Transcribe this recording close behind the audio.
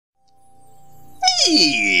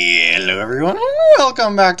Hello everyone,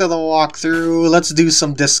 welcome back to the walkthrough. Let's do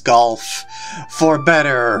some disc golf, for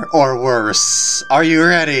better or worse. Are you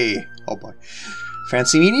ready? Oh boy.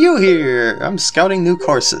 Fancy meeting you here. I'm scouting new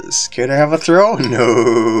courses. Care to have a throw?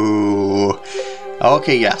 No.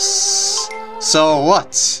 Okay, yes. So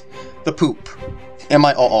what? The poop. Am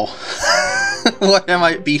I... What am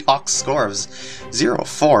I? Beat Hawk's score of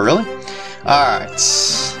 0-4, really?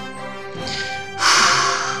 Alright.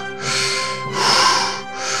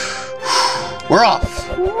 We're off!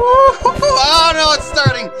 Oh no, it's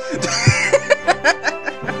starting!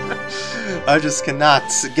 I just cannot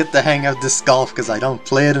get the hang of disc golf because I don't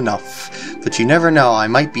play it enough. But you never know, I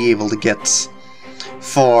might be able to get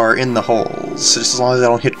 4 in the holes. Just as long as I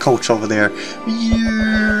don't hit Coach over there.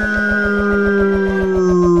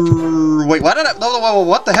 Wait, why did I... No,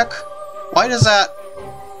 what the heck? Why does that...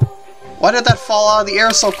 Why did that fall out of the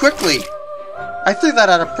air so quickly? I threw that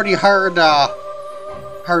at a pretty hard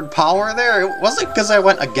power there. Was it because I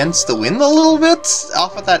went against the wind a little bit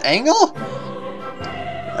off at that angle?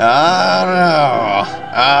 I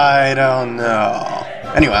don't know.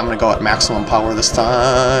 Anyway, I'm gonna go at maximum power this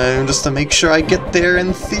time just to make sure I get there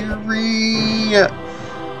in theory. Yeah,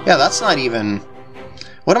 that's not even...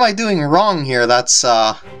 What am I doing wrong here? That's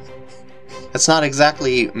not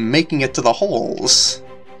exactly making it to the holes.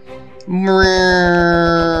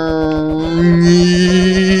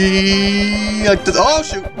 Oh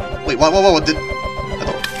shoot! Wait, what did...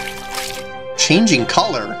 Changing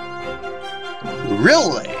color?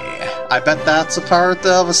 Really? I bet that's a part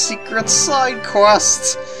of a secret side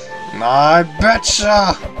quest. I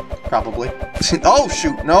betcha! Probably. Oh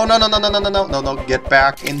shoot! No, get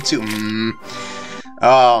back into...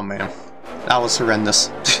 Oh man. That was horrendous.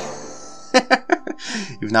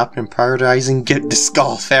 You've not been prioritizing disc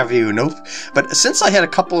golf, have you? Nope. But since I had a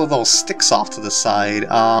couple of those sticks off to the side,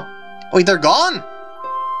 wait, they're gone?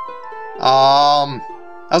 I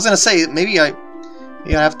was gonna say, maybe I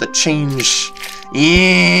have to change...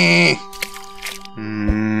 Yeah,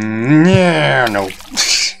 no.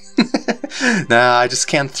 Nah, I just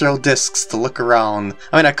can't throw discs to look around.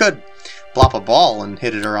 I mean, I could plop a ball and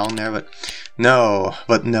hit it around there, but no.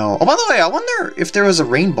 Oh, by the way, I wonder if there was a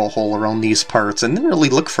rainbow hole around these parts. I didn't really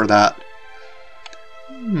look for that.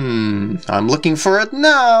 I'm looking for it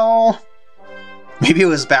now. Maybe it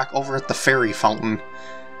was back over at the fairy fountain.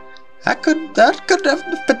 That could have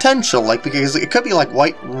potential, like, because it could be like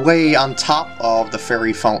way on top of the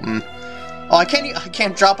fairy fountain. Oh, I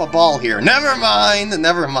can't drop a ball here. Never mind.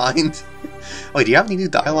 Wait, do you have any new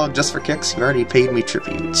dialogue just for kicks? You already paid me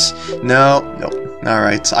tributes. No.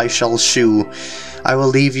 Alright, I shall shoo. I will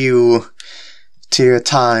leave you to your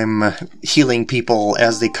time healing people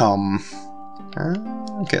as they come.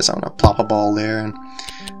 Okay, so I'm gonna plop a ball there and...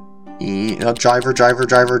 driver,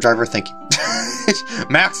 thank you.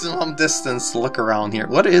 Maximum distance to look around here.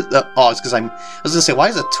 What is... oh, it's because I was gonna say, why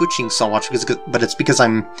is it twitching so much? But it's because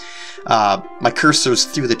I'm... my cursor's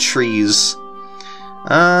through the trees.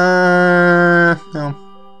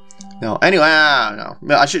 No. Anyway, I don't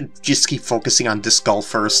know. I should just keep focusing on disc golf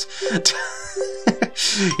first.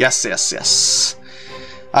 Yes.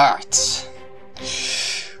 Alright.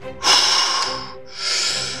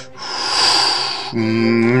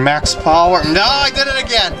 Max power. No, I did it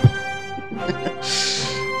again!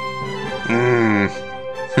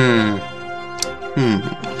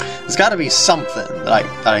 There's gotta be something that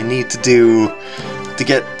I need to do to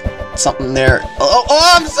get something there. Oh,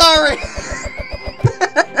 I'm sorry!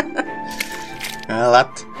 Well,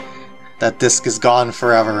 that disc is gone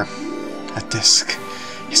forever. That disc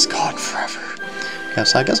is gone forever. Yeah,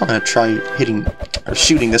 so I guess I'm gonna try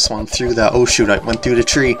shooting this one through the... Oh shoot, I went through the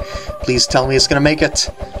tree. Please tell me it's gonna make it.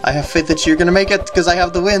 I have faith that you're gonna make it, because I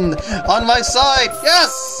have the wind on my side!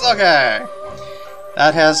 Yes! Okay!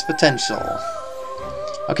 That has potential.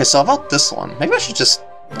 Okay, so about this one, maybe I should just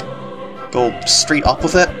go straight up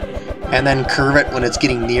with it, and then curve it when it's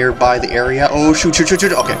getting nearby the area. Oh shoot!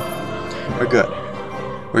 Okay. We're good.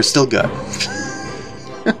 We're still good.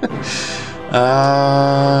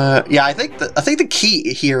 Yeah, I think the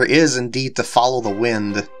key here is indeed to follow the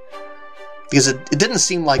wind, because it didn't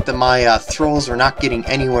seem like my throws were not getting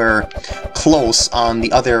anywhere close on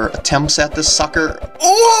the other attempts at this sucker.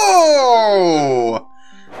 Oh!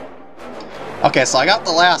 Okay, so I got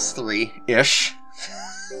the last 3-ish,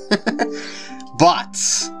 but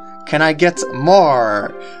can I get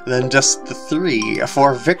more than just the 3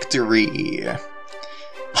 for victory?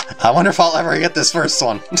 I wonder if I'll ever get this first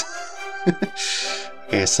one.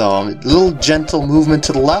 Okay, so a little gentle movement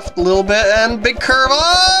to the left a little bit, and big curve.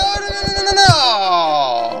 Oh,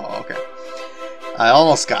 no! Okay. I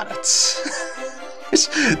almost got it.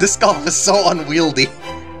 This golf is so unwieldy.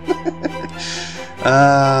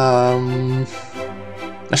 I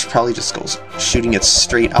should probably just go shooting it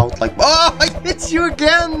straight out like... Oh, I hit you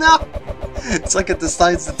again! No! It's like it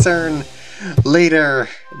decides to turn later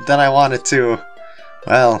than I wanted to.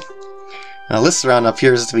 Well, this round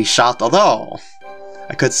appears to be shot, although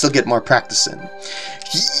I could still get more practice in.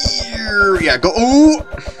 Here, yeah, go. Ooh!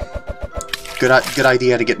 Good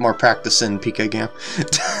idea to get more practice in, PkGam.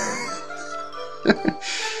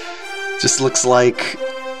 Just looks like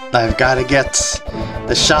I've got to get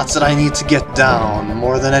the shots that I need to get down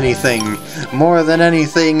more than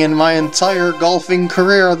anything in my entire golfing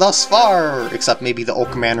career thus far, except maybe the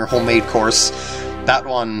Oak Manor homemade course. That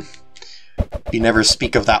one, you never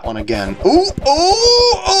speak of that one again. Ooh,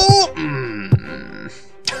 ooh, ooh.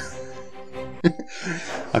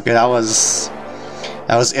 Okay, that was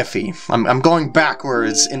iffy. I'm going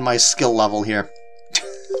backwards in my skill level here.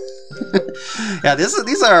 Yeah,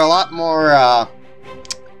 these are a lot more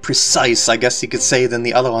precise, I guess you could say, than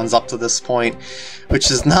the other ones up to this point, which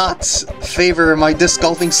does not favor my disc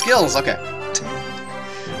golfing skills. Okay,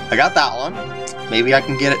 I got that one. Maybe I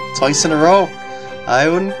can get it twice in a row. I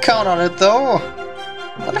wouldn't count on it though.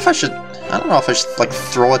 What if I should? I don't know if I should like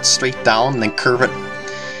throw it straight down and then curve it.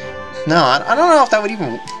 No, I don't know if that would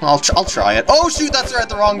even... I'll try it. Oh shoot, that's right,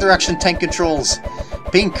 the wrong direction. Tank controls.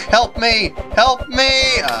 Pink, help me! Help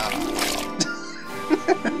me!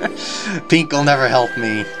 Pink will never help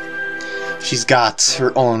me. She's got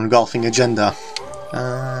her own golfing agenda.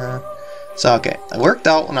 So okay, it worked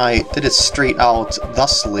out when I did it straight out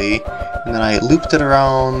thusly, and then I looped it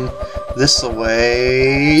around this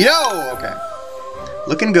way. Yo! Okay.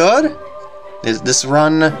 Looking good. This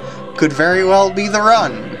run could very well be the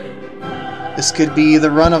run. This could be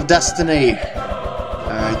the run of destiny.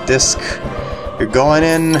 Alright, disc. You're going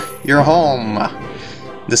in, you're home.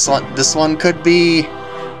 This one could be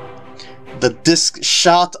the disc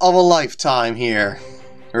shot of a lifetime here.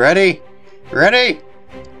 Ready? Ready?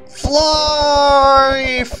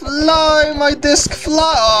 Fly! Fly, my disc,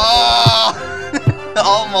 fly! Oh!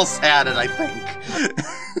 Almost had it, I think.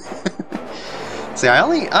 See, I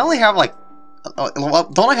only have like...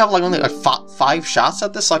 don't I have like only like 5 shots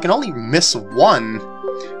at this? So I can only miss 1.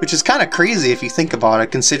 Which is kind of crazy if you think about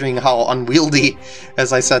it, considering how unwieldy,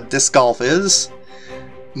 as I said, disc golf is.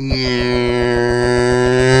 Yeah.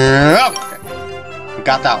 Okay. We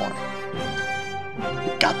got that one.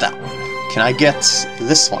 We got that one. Can I get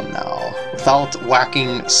this one now without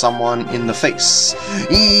whacking someone in the face?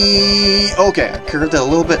 Okay, I curved it a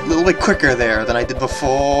little bit quicker there than I did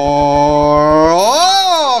before.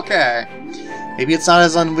 Oh, okay. Maybe it's not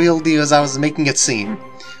as unwieldy as I was making it seem.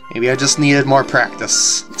 Maybe I just needed more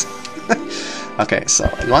practice. Okay, so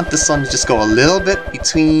you want this one to just go a little bit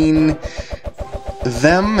between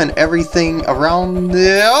them and everything around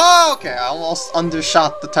it. Oh, okay, I almost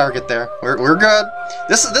undershot the target there. We're good.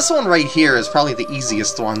 This one right here is probably the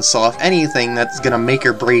easiest one, so if anything that's gonna make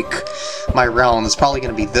or break my round is probably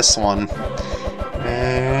gonna be this one.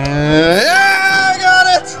 Yeah, I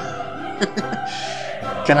got it!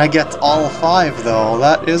 Can I get all 5 though?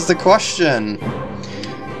 That is the question.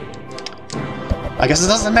 I guess it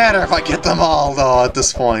doesn't matter if I get them all, though, at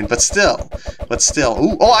this point, but still.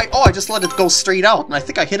 Ooh, I just let it go straight out, and I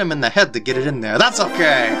think I hit him in the head to get it in there. That's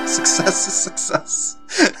okay! Success is success.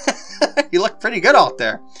 You look pretty good out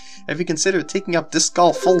there. Have you considered taking up disc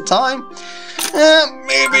golf full-time?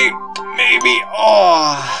 Maybe.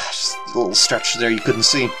 Oh, just a little stretch there you couldn't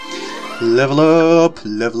see. Level up.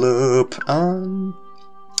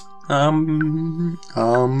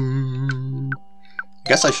 I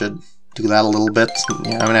guess I should do that a little bit.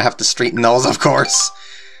 Yeah, I'm gonna have to straighten those, of course.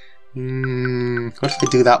 What if I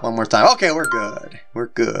do that one more time? Okay, we're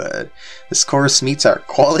good. This course meets our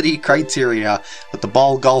quality criteria, but the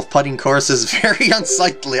ball golf putting course is very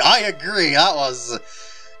unsightly. I agree. That was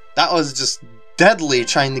just deadly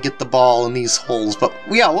trying to get the ball in these holes. But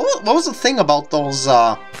yeah, what was the thing about those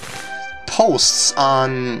posts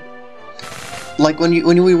on, like when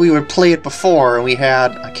we would play it before and we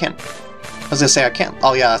had, I was gonna say I can't.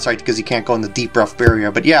 Oh yeah, that's right, because you can't go in the deep rough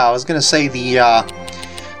barrier. But yeah, I was gonna say the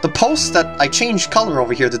posts that I changed color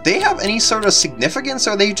over here. Did they have any sort of significance,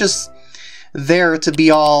 or are they just there to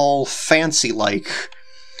be all fancy like?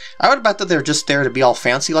 I would bet that they're just there to be all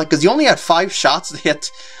fancy like, because you only had 5 shots to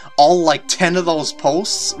hit all like 10 of those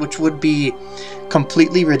posts, which would be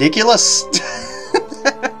completely ridiculous.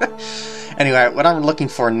 Anyway, what I'm looking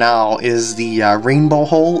for now is the rainbow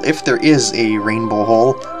hole, if there is a rainbow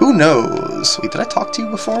hole. Who knows? Wait, did I talk to you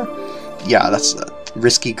before? Yeah, that's a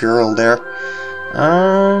risky girl there.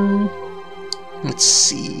 Let's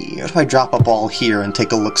see. What if I drop a ball here and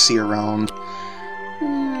take a look-see around?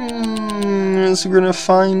 As we're gonna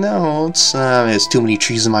find out. There's too many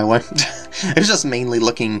trees in my way. I was just mainly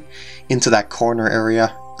looking into that corner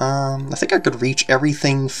area. I think I could reach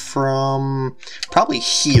everything from probably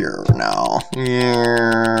here now.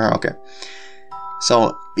 Yeah, okay.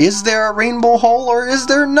 So, is there a rainbow hole or is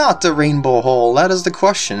there not a rainbow hole? That is the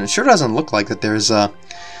question. It sure doesn't look like that there's a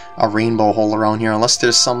rainbow hole around here, unless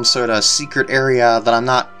there's some sort of secret area that I'm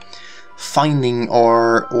not finding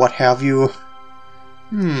or what have you.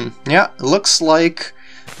 Yeah, it looks like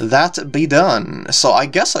that be done. So I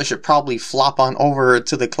guess I should probably flop on over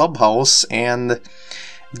to the clubhouse and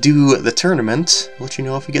do the tournament. Let you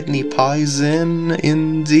know if you get any pies in.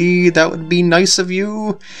 Indeed, that would be nice of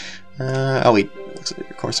you. Oh wait, looks like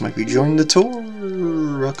your course might be joining the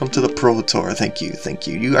tour. Welcome to the Pro Tour. Thank you, thank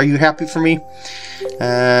you. Are you happy for me?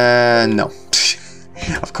 No.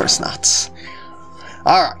 Of course not.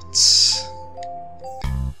 Alright.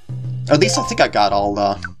 At least I think I got all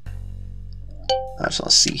the... I just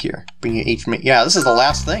want to see here. Bring you H... Yeah, this is the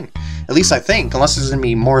last thing. At least I think, unless there's going to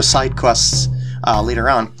be more side quests later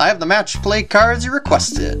on. I have the match play cards you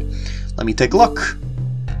requested. Let me take a look.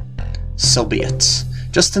 So be it.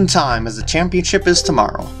 Just in time, as the championship is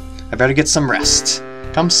tomorrow. I better get some rest.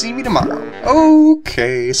 Come see me tomorrow.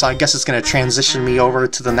 Okay, so I guess it's going to transition me over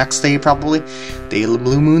to the next day, probably. Day of the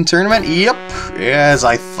Blue Moon Tournament? Yep, as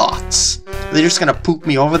I thought. Are they just going to poop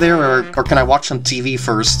me over there, or can I watch some TV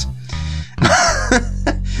first?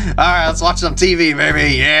 Alright, let's watch some TV,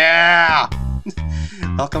 baby, yeah!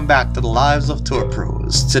 Welcome back to the Lives of Tour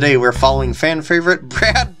Pros. Today we're following fan favorite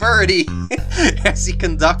Brad Birdie as he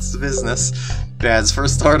conducts business. Brad's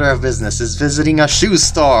first order of business is visiting a shoe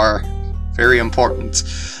store. Very important.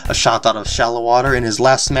 A shot out of shallow water in his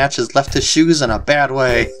last match has left his shoes in a bad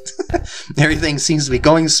way. Everything seems to be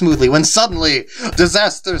going smoothly when suddenly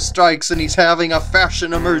disaster strikes and he's having a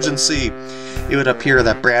fashion emergency. It would appear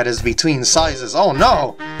that Brad is between sizes. Oh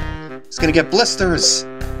no! He's gonna get blisters.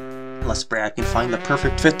 Unless Brad can find the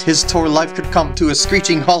perfect fit, his tour life could come to a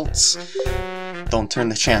screeching halt. Don't turn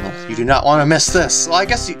the channel. You do not want to miss this. Well, I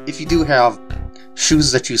guess if you do have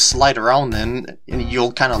shoes that you slide around in, and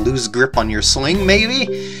you'll kind of lose grip on your swing, maybe?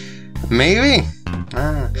 Maybe?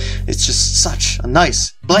 It's just such a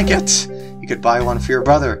nice blanket. You could buy one for your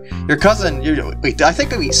brother, your cousin, wait, I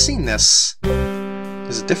think we've seen this.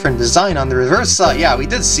 There's a different design on the reverse side. Yeah, we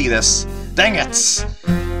did see this. Dang it!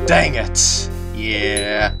 Dang it!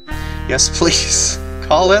 Yeah. Yes, please.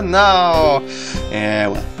 Call in now! Yeah,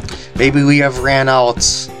 well, maybe we have ran out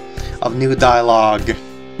of new dialogue.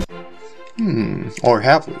 Or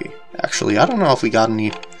have we? Actually, I don't know if we got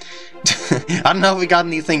any... I don't know if we got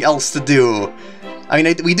anything else to do. I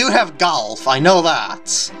mean, we do have golf, I know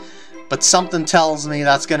that. But something tells me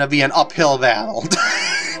that's gonna be an uphill battle.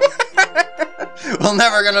 We're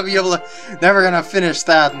never gonna finish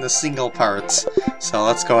that in the single parts. So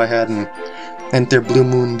let's go ahead and enter Blue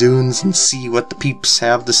Moon Dunes and see what the peeps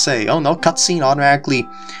have to say. Oh no, cutscene automatically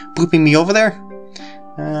pooping me over there?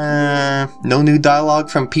 No new dialogue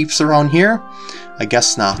from peeps around here? I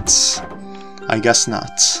guess not. I guess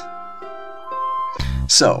not.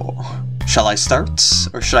 So, shall I start?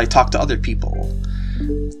 Or should I talk to other people?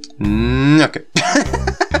 Okay.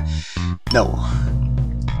 No.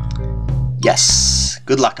 Yes.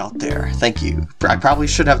 Good luck out there. Thank you. I probably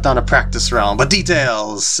should have done a practice round, but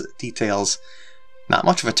details! Details. Not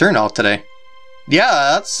much of a turnout today. Yeah,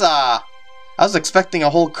 that's, I was expecting a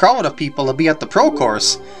whole crowd of people to be at the pro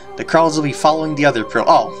course. The crowds will be following the other pro...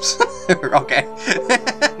 Oh, okay.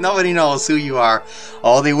 Nobody knows who you are.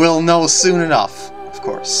 Oh, they will know soon enough, of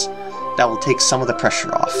course. That will take some of the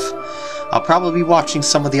pressure off. I'll probably be watching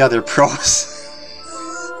some of the other pros.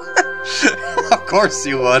 Of course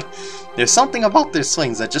you would. There's something about their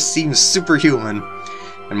swings that just seems superhuman.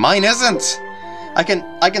 And mine isn't. I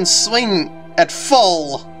can swing at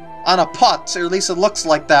full on a putt, or at least it looks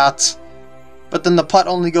like that. But then the putt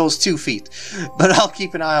only goes 2 feet. But I'll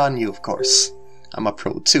keep an eye on you, of course. I'm a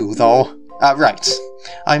pro too, though. Right.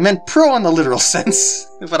 I meant pro in the literal sense,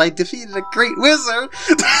 but I defeated a great wizard!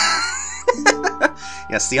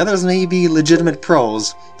 Yes, the others may be legitimate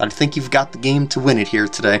pros, but I think you've got the game to win it here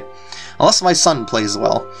today. Unless my son plays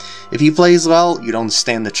well. If he plays well, you don't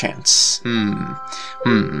stand a chance.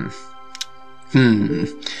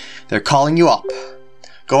 They're calling you up.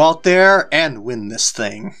 Go out there and win this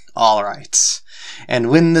thing. Alright. And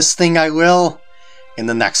win this thing I will in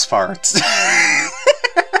the next part.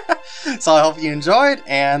 So I hope you enjoyed,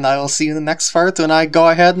 and I will see you in the next part when I go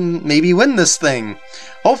ahead and maybe win this thing.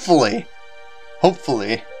 Hopefully.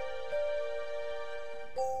 Hopefully.